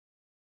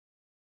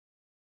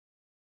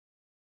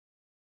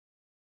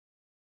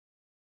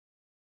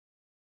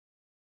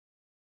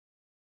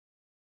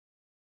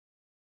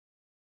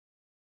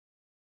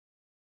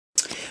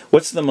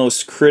What's the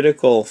most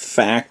critical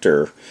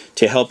factor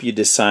to help you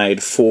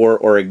decide for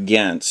or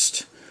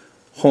against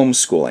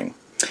homeschooling?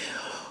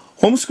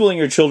 Homeschooling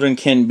your children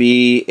can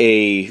be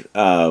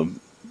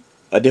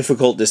a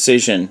difficult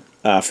decision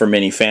for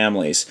many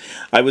families.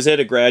 I was at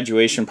a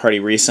graduation party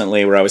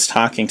recently where I was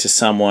talking to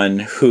someone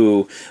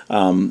who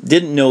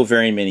didn't know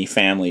very many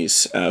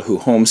families who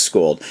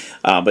homeschooled,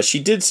 but she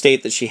did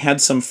state that she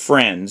had some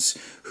friends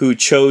who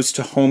chose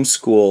to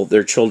homeschool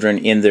their children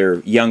in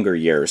their younger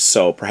years,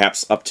 so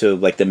perhaps up to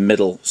like the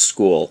middle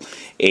school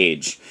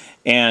age.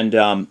 And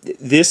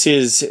this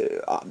is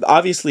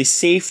obviously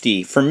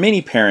safety. For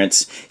many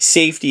parents,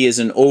 safety is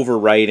an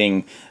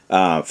overriding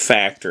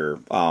factor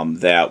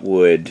that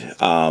would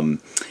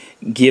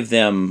give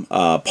them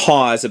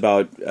pause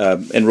about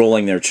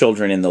enrolling their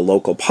children in the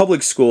local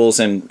public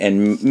schools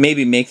and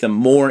maybe make them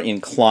more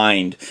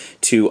inclined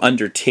to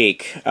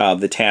undertake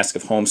the task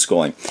of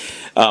homeschooling.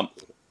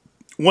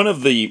 One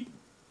of the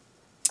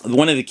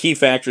key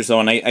factors, though,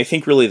 and I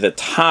think really the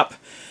top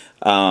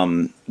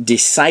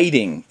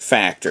deciding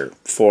factor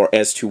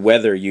as to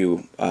whether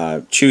you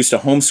choose to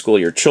homeschool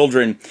your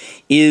children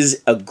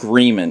is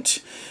agreement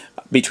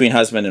between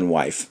husband and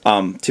wife.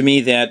 To me,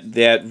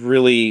 that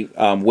really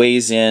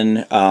weighs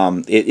in.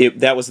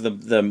 That was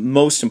the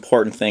most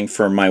important thing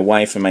for my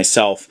wife and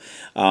myself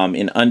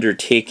in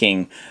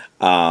undertaking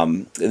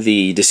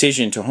the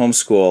decision to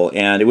homeschool,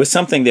 and it was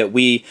something that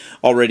we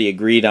already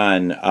agreed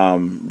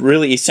on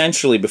really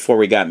essentially before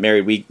we got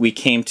married. We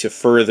came to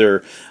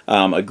further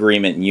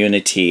agreement and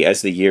unity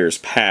as the years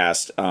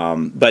passed,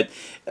 but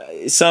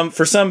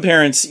for some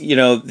parents, you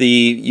know,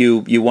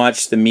 you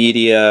watch the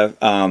media,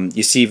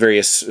 you see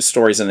various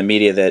stories in the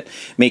media that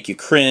make you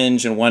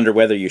cringe and wonder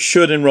whether you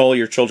should enroll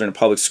your children in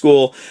public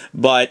school.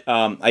 But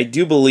I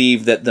do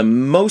believe that the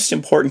most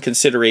important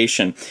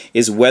consideration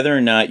is whether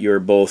or not you're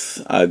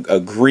both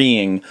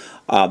agreeing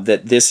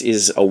that this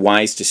is a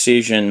wise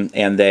decision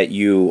and that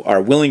you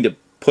are willing to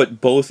put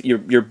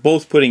you're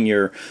both putting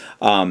your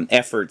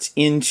efforts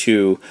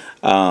into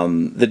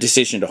the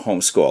decision to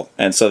homeschool,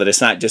 and so that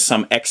it's not just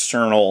some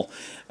external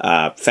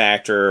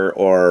factor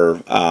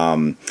or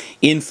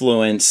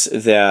influence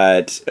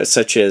that,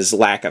 such as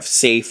lack of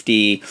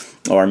safety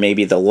or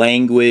maybe the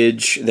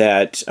language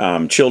that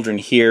children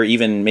hear,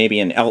 even maybe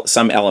in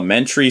some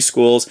elementary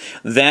schools,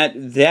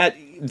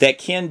 that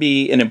can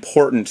be an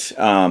important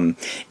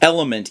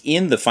element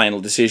in the final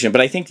decision,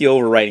 but I think the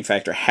overriding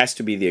factor has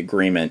to be the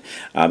agreement.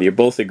 You're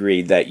both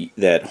agreed that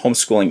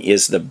homeschooling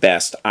is the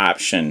best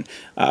option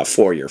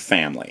for your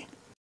family.